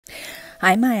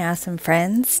Hi, my awesome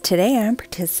friends. Today I'm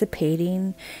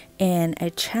participating in a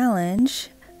challenge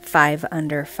 5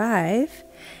 under 5,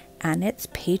 and it's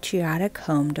Patriotic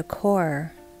Home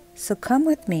Decor. So come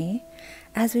with me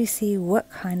as we see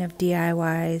what kind of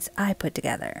DIYs I put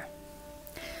together.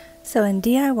 So in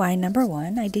DIY number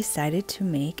 1, I decided to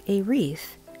make a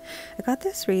wreath. I got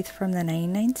this wreath from the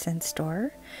 99-cent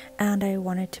store, and I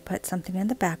wanted to put something in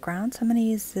the background, so I'm going to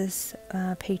use this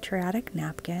patriotic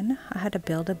napkin. I had to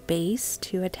build a base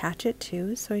to attach it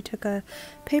to, so I took a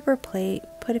paper plate,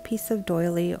 put a piece of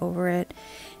doily over it,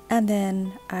 and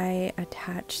then I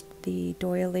attached the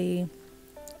doily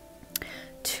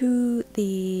to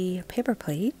the paper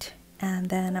plate, and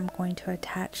then I'm going to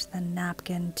attach the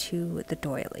napkin to the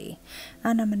doily,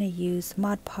 and I'm going to use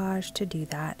Mod Podge to do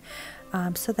that,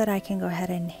 so that I can go ahead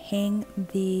and hang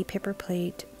the paper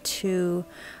plate to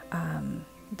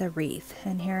the wreath.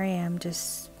 And here I am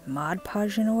just Mod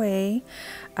Podging away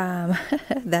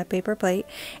that paper plate,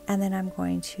 and then I'm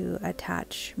going to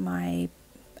attach my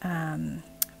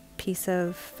piece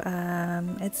of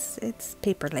it's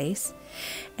paper lace,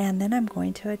 and then I'm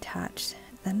going to attach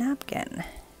the napkin.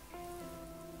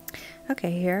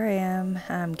 Okay, here I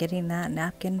am getting that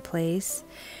napkin place,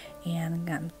 and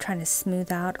I'm trying to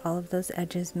smooth out all of those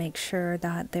edges, make sure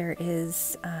that there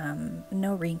is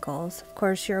no wrinkles. Of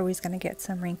course, you're always going to get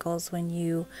some wrinkles when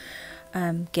you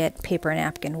get paper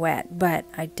napkin wet, but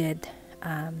I did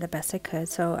the best I could.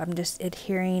 So I'm just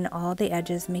adhering all the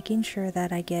edges, making sure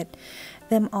that I get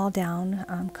them all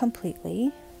down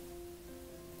completely.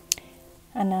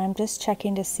 And I'm just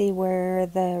checking to see where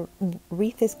the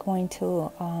wreath is going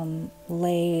to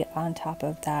lay on top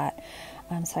of that,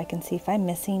 so I can see if I'm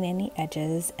missing any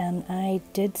edges. And I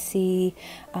did see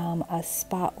a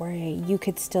spot where you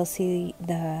could still see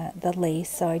the lace,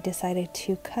 so I decided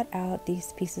to cut out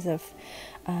these pieces of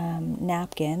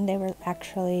napkin. They were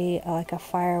actually like a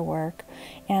firework,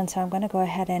 and so I'm going to go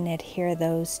ahead and adhere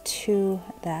those to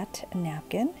that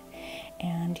napkin.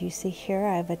 And you see here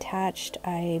I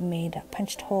made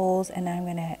punched holes, and I'm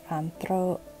going to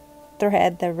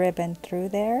thread the ribbon through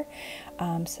there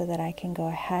so that I can go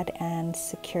ahead and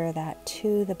secure that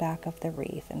to the back of the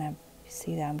wreath. And you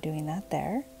see that I'm doing that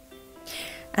there.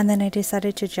 And then I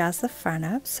decided to jazz the front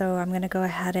up, so I'm going to go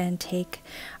ahead and take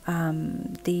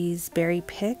these berry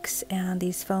picks and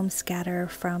these foam scatter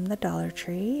from the Dollar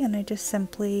Tree, and I just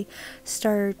simply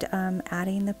start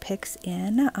adding the picks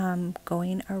in,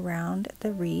 going around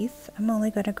the wreath. I'm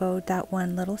only going to go that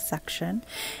one little section,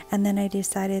 and then I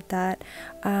decided that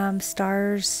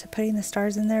putting the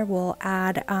stars in there will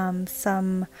add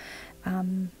some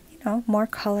more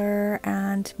color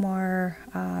and more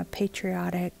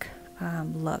patriotic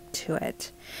look to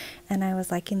it, and I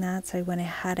was liking that, so I went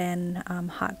ahead and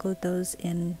hot glued those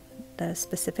in the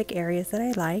specific areas that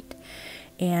I liked.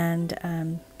 And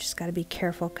just got to be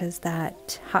careful because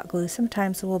that hot glue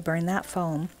sometimes will burn that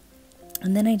foam.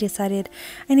 And then I decided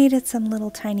I needed some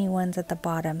little tiny ones at the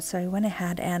bottom, so I went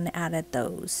ahead and added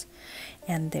those,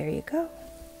 and there you go.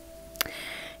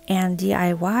 And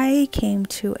DIY came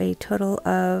to a total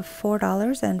of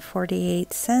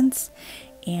 $4.48,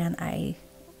 and I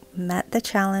met the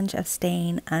challenge of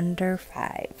staying under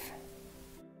 5.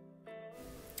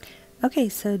 Okay,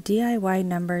 so DIY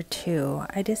number 2,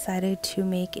 I decided to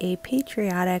make a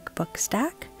patriotic book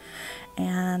stack,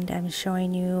 and I'm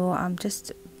showing you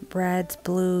just reds,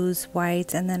 blues,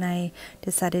 whites, and then I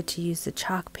decided to use the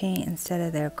chalk paint instead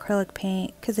of the acrylic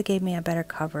paint because it gave me a better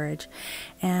coverage.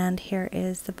 And here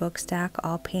is the book stack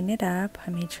all painted up.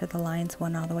 I made sure the lines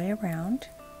went all the way around.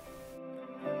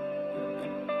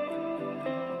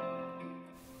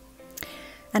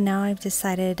 And now I've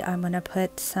decided I'm going to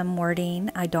put some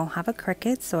wording. I don't have a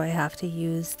Cricut, so I have to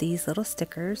use these little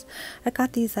stickers. I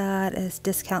got these at a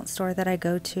discount store that I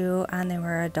go to, and they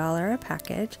were $1 a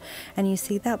package. And you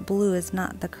see that blue is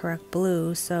not the correct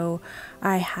blue, so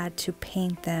I had to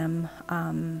paint them,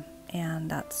 and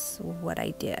that's what I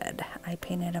did. I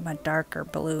painted them a darker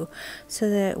blue so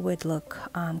that it would look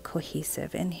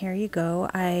cohesive. And here you go.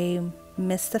 I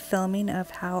missed the filming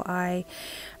of how I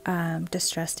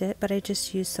distressed it, but I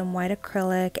just used some white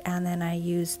acrylic, and then I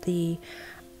used the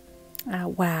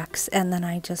wax, and then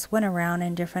I just went around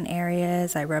in different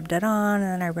areas. I rubbed it on, and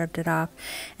then I rubbed it off,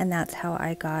 and that's how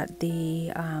I got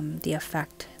the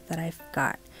effect that I've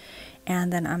got.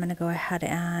 And then I'm going to go ahead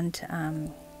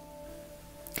and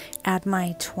add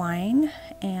my twine,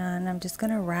 and I'm just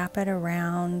going to wrap it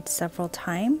around several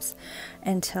times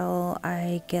until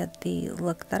I get the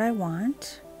look that I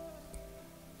want.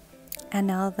 And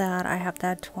now that I have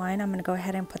that twine, I'm going to go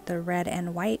ahead and put the red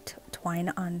and white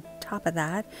twine on top of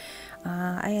that.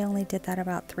 I only did that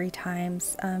about 3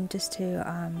 times just to,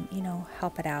 you know,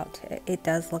 help it out. It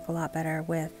does look a lot better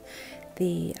with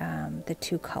the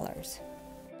 2 colors.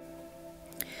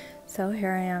 So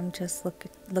here I am just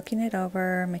looking it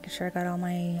over, making sure I got all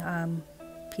my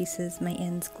pieces, my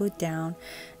ends glued down,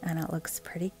 and it looks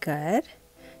pretty good.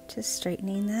 Just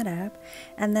straightening that up,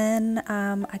 and then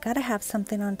I gotta have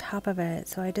something on top of it,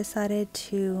 so I decided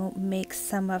to make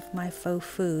some of my faux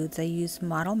foods. I used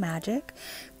Model Magic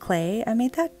clay. I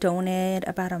made that donut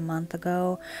about a month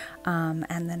ago,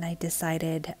 and then I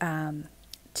decided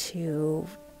to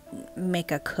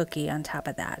make a cookie on top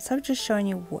of that. So I'm just showing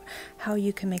you how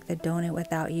you can make the donut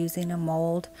without using a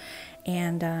mold,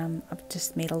 and I've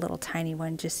just made a little tiny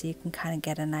one just so you can kind of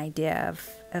get an idea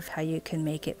of how you can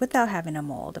make it without having a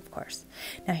mold, of course.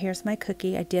 Now here's my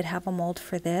cookie. I did have a mold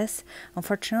for this.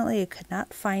 Unfortunately, I could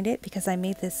not find it because I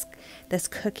made this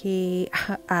cookie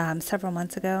several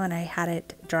months ago and I had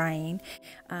it drying.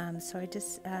 So I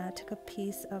just took a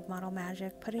piece of Model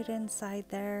Magic, put it inside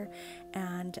there,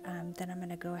 and then I'm going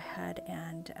to go ahead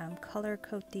and color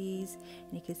coat these.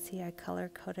 And you can see I color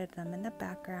coded them in the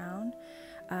background.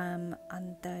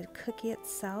 On the cookie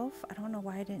itself, I don't know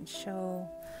why I didn't show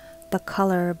the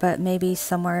color, but maybe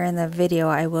somewhere in the video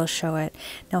I will show it.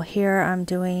 Now here I'm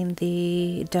doing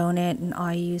the donut, and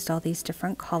I used all these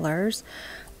different colors,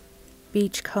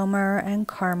 beachcomber and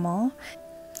caramel.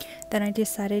 Then I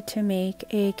decided to make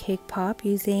a cake pop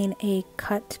using a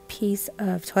cut piece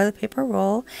of toilet paper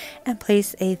roll and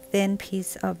place a thin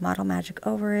piece of Model Magic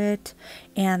over it,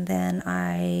 and then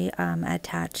I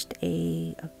attached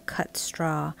a cut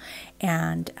straw,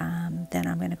 and then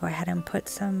I'm going to go ahead and put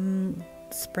some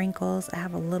sprinkles. I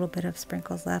have a little bit of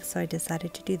sprinkles left, so I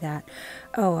decided to do that.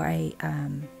 Oh, I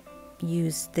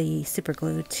used the super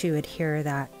glue to adhere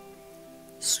that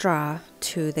straw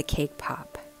to the cake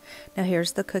pop. Now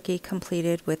here's the cookie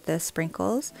completed with the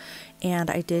sprinkles, and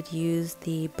I did use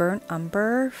the burnt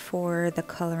umber for the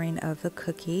coloring of the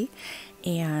cookie,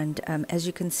 and as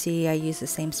you can see I use the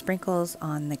same sprinkles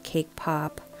on the cake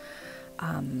pop,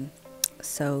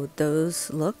 so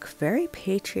those look very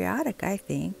patriotic, I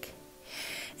think.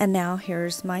 And now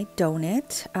here's my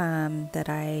donut that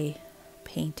I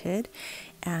painted,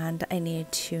 and I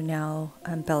need to now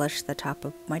embellish the top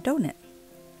of my donut.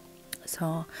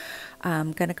 So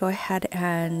I'm going to go ahead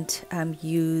and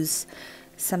use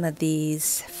some of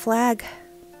these flag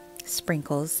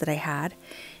sprinkles that I had,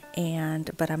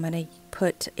 but I'm going to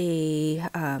put a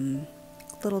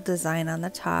little design on the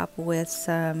top with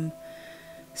some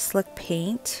slick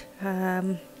paint.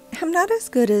 I'm not as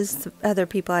good as other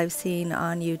people I've seen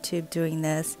on YouTube doing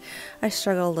this. I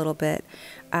struggle a little bit.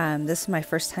 This is my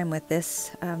first time with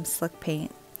this slick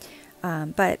paint.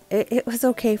 But it was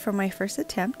okay for my first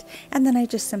attempt, and then I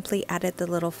just simply added the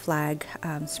little flag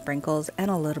sprinkles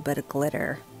and a little bit of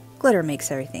glitter. Glitter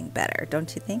makes everything better,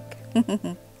 don't you think?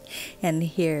 And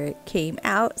here it came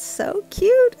out, so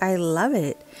cute. I love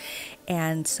it.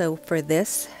 And so for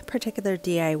this particular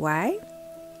DIY,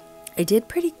 I did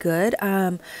pretty good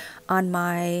on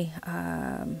my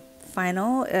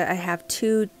final. I have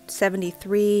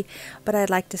 273, but I'd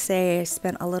like to say I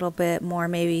spent a little bit more,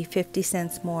 maybe 50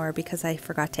 cents more, because I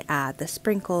forgot to add the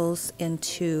sprinkles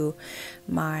into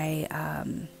my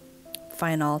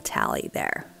final tally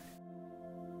there.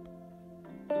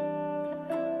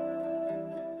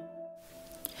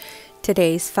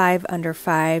 Today's 5 Under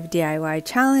 5 DIY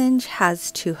challenge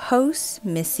has 2 hosts,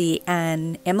 Missy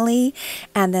and Emily,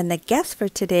 and then the guest for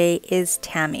today is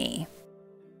Tammy.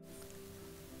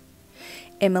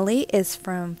 Emily is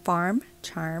from Farm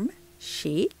Charm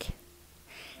Chic,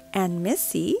 and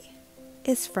Missy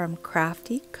is from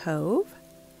Crafty Cove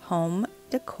Home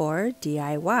Decor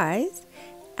DIYs,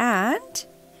 and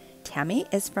Tammy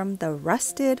is from the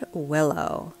Rusted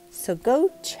Willow. So go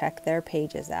check their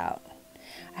pages out.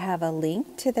 I have a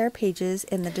link to their pages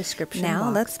in the description box.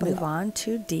 Now let's move on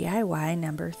to DIY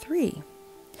number 3.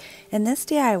 In this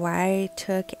DIY, I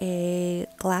took a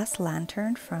glass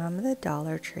lantern from the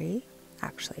Dollar Tree,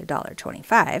 actually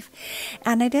 $1.25,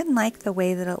 and I didn't like the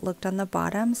way that it looked on the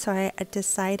bottom, so I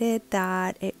decided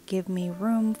that it gave me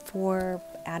room for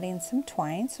adding some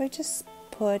twine, so I just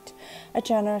put a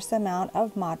generous amount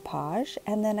of Mod Podge,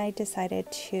 and then I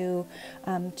decided to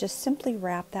just simply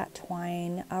wrap that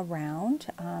twine around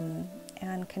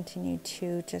and continue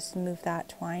to just move that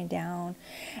twine down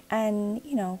and,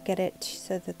 you know, get it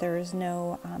so that there is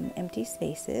no empty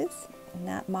spaces. And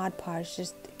that Mod Podge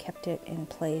just kept it in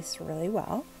place really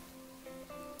well.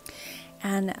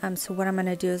 And so what I'm going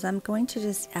to do is I'm going to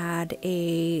just add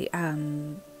a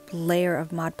layer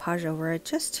of Mod Podge over it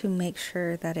just to make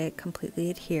sure that it completely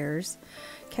adheres.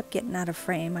 Kept getting out of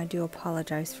frame. I do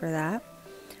apologize for that.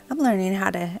 I'm learning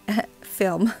how to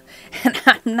film,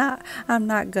 and I'm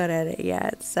not good at it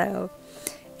yet. So,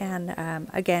 and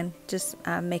again, just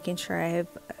making sure I've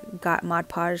got Mod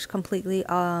Podge completely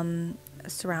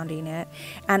surrounding it.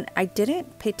 And I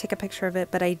didn't take a picture of it,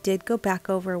 but I did go back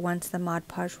over once the Mod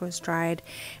Podge was dried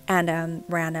and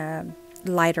ran a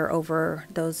lighter over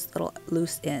those little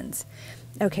loose ends.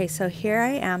 Okay, so here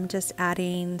I am just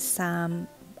adding some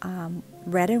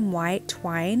red and white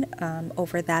twine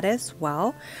over that as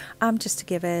well, just to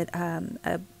give it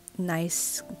a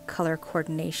nice color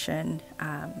coordination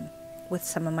with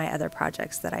some of my other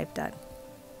projects that I've done.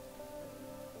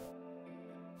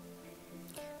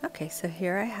 Okay, so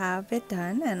here I have it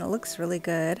done, and it looks really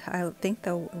good. I think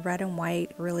the red and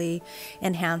white really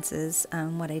enhances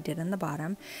what I did in the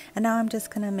bottom. And now I'm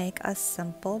just going to make a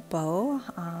simple bow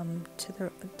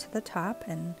to the top.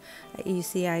 And you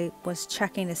see, I was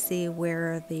checking to see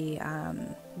where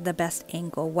the best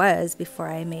angle was before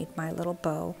I made my little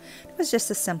bow. It was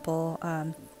just a simple,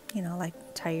 you know, like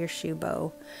tie your shoe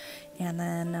bow. And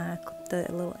then clip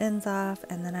the little ends off,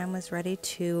 and then I was ready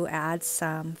to add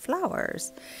some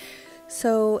flowers.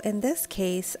 So in this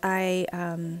case, I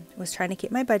was trying to keep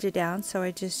my budget down, so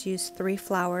I just used 3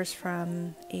 flowers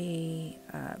from a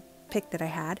pick that I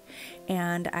had,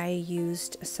 and I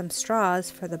used some straws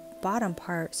for the bottom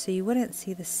part so you wouldn't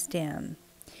see the stem.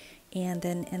 And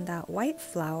then in that white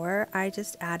flower, I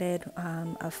just added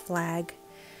a flag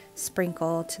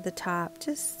sprinkle to the top,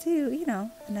 just to, you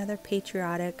know, another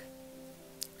patriotic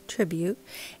tribute.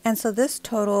 And so this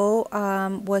total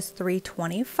was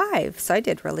 $3.25, so I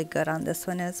did really good on this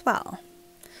one as well.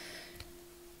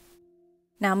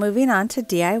 Now moving on to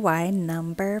DIY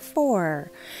number 4.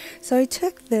 So I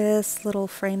took this little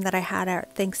frame that I had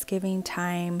at Thanksgiving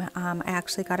time. I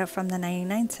actually got it from the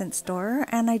 99-cent store,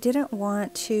 and I didn't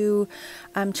want to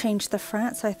change the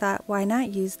front, so I thought, why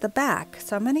not use the back?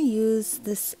 So I'm going to use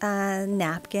this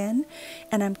napkin,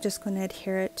 and I'm just going to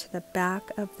adhere it to the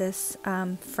back of this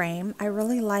frame. I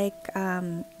really like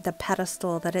the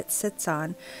pedestal that it sits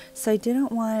on, so I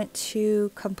didn't want to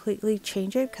completely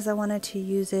change it because I wanted to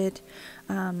use it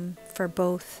for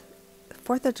both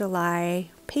 4th of July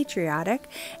patriotic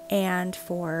and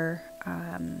for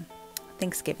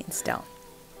Thanksgiving still.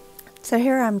 So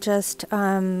here I'm just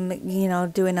you know,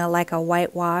 doing like a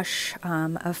whitewash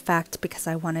effect because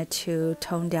I wanted to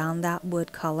tone down that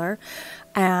wood color,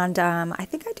 and I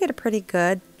think I did a pretty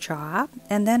good job.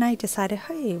 And then I decided,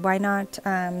 hey, why not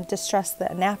distress the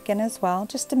napkin as well,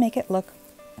 just to make it look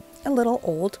a little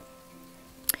old.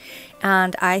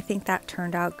 And I think that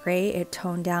turned out great. It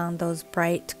toned down those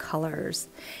bright colors.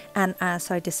 And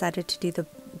so I decided to do the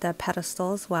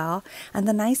pedestal as well. And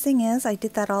the nice thing is I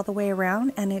did that all the way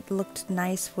around, and it looked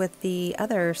nice with the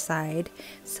other side.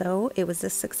 So it was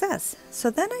a success. So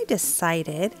then I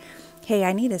decided, hey,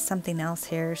 I needed something else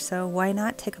here. So why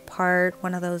not take apart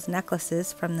one of those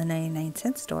necklaces from the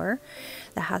 99-cent store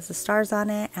that has the stars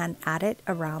on it and add it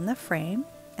around the frame.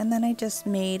 And then I just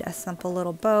made a simple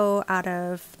little bow out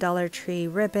of Dollar Tree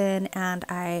ribbon, and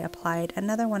I applied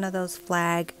another one of those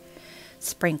flag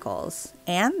sprinkles.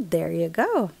 And there you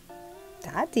go.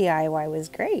 That DIY was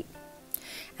great.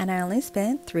 And I only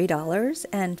spent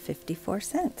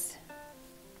 $3.54.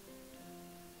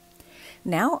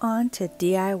 Now on to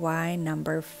DIY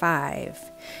number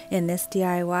 5. In this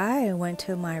DIY, I went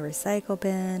to my recycle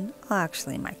bin, well,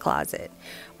 actually my closet,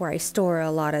 where I store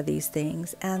a lot of these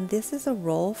things. And this is a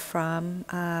roll from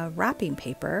wrapping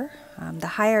paper. The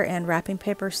higher end wrapping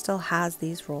paper still has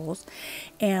these rolls.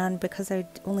 And because I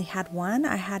only had one,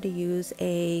 I had to use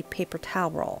a paper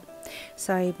towel roll.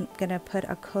 So I'm going to put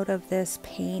a coat of this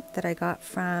paint that I got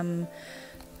from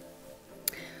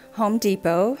Home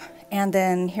Depot. And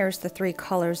then here's the 3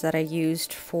 colors that I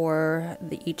used for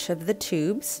each of the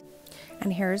tubes.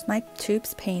 And here's my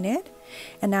tubes painted.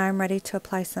 And now I'm ready to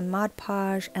apply some Mod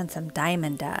Podge and some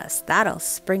diamond dust. That'll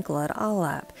sprinkle it all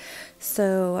up.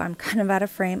 So I'm kind of out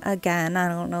of frame again. I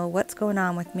don't know what's going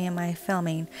on with me and my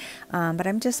filming. But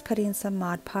I'm just putting some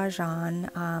Mod Podge on.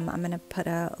 I'm going to put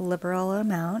a liberal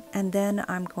amount. And then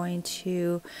I'm going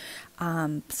to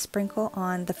sprinkle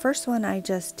on the first one. I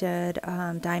just did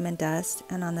diamond dust,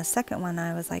 and on the second one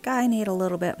I was like, I need a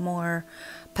little bit more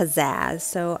pizzazz,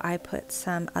 so I put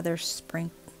some other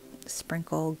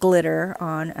sprinkle glitter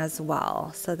on as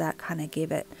well, so that kind of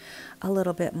gave it a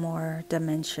little bit more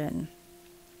dimension.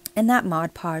 And that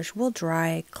Mod Podge will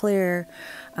dry clear,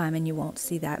 and you won't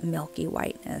see that milky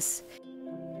whiteness.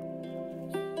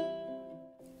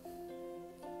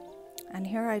 And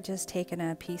here I just taken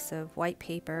a piece of white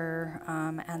paper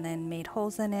and then made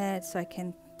holes in it so I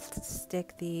can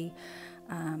stick the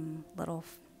little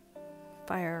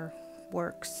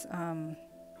fireworks,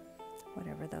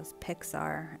 whatever those picks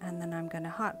are, and then I'm going to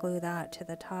hot glue that to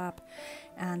the top,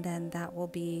 and then that will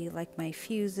be like my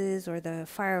fuses or the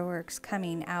fireworks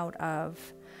coming out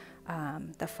of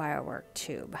the firework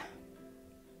tube.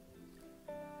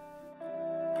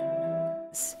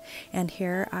 And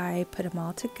here I put them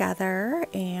all together,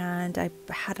 and I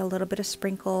had a little bit of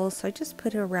sprinkles, so I just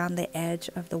put it around the edge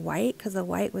of the white because the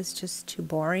white was just too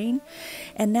boring.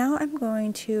 And now I'm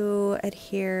going to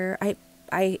adhere, I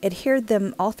adhered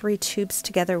them, all three tubes,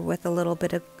 together with a little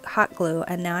bit of hot glue,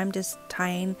 and now I'm just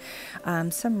tying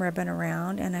some ribbon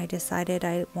around, and I decided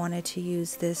I wanted to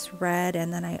use this red,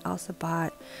 and then I also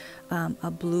bought a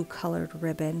blue colored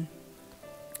ribbon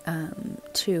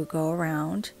to go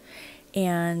around.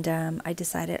 And I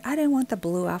decided I didn't want the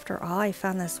blue after all. I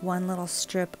found this one little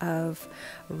strip of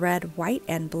red, white,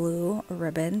 and blue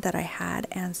ribbon that I had,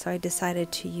 and so I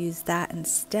decided to use that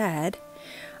instead.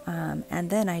 And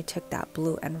then I took that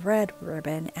blue and red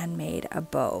ribbon and made a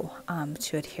bow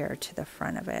to adhere to the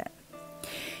front of it.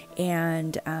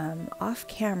 And off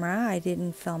camera, I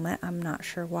didn't film it, I'm not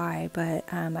sure why, but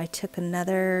I took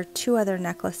two other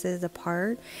necklaces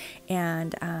apart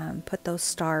and put those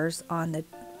stars on the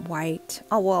white,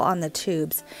 on the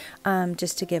tubes,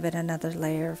 just to give it another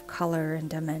layer of color and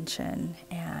dimension.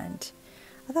 And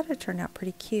I thought it turned out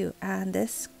pretty cute. And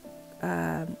this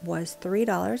was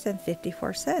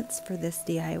 $3.54 for this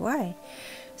DIY.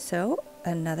 So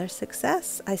another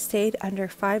success. I stayed under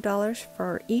 $5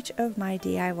 for each of my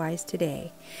DIYs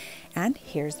today. And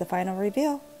here's the final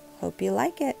reveal. Hope you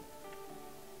like it.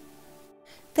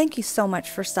 Thank you so much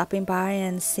for stopping by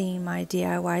and seeing my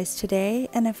DIYs today.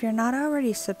 And if you're not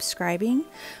already subscribing,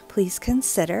 please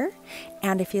consider.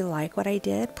 And if you like what I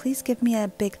did, please give me a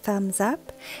big thumbs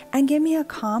up and give me a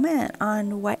comment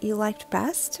on what you liked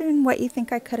best and what you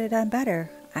think I could have done better.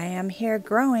 I am here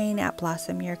growing at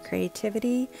Blossom Your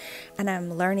Creativity, and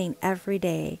I'm learning every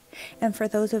day. And for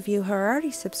those of you who are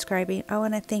already subscribing, I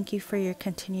want to thank you for your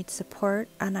continued support,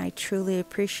 and I truly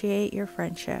appreciate your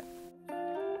friendship.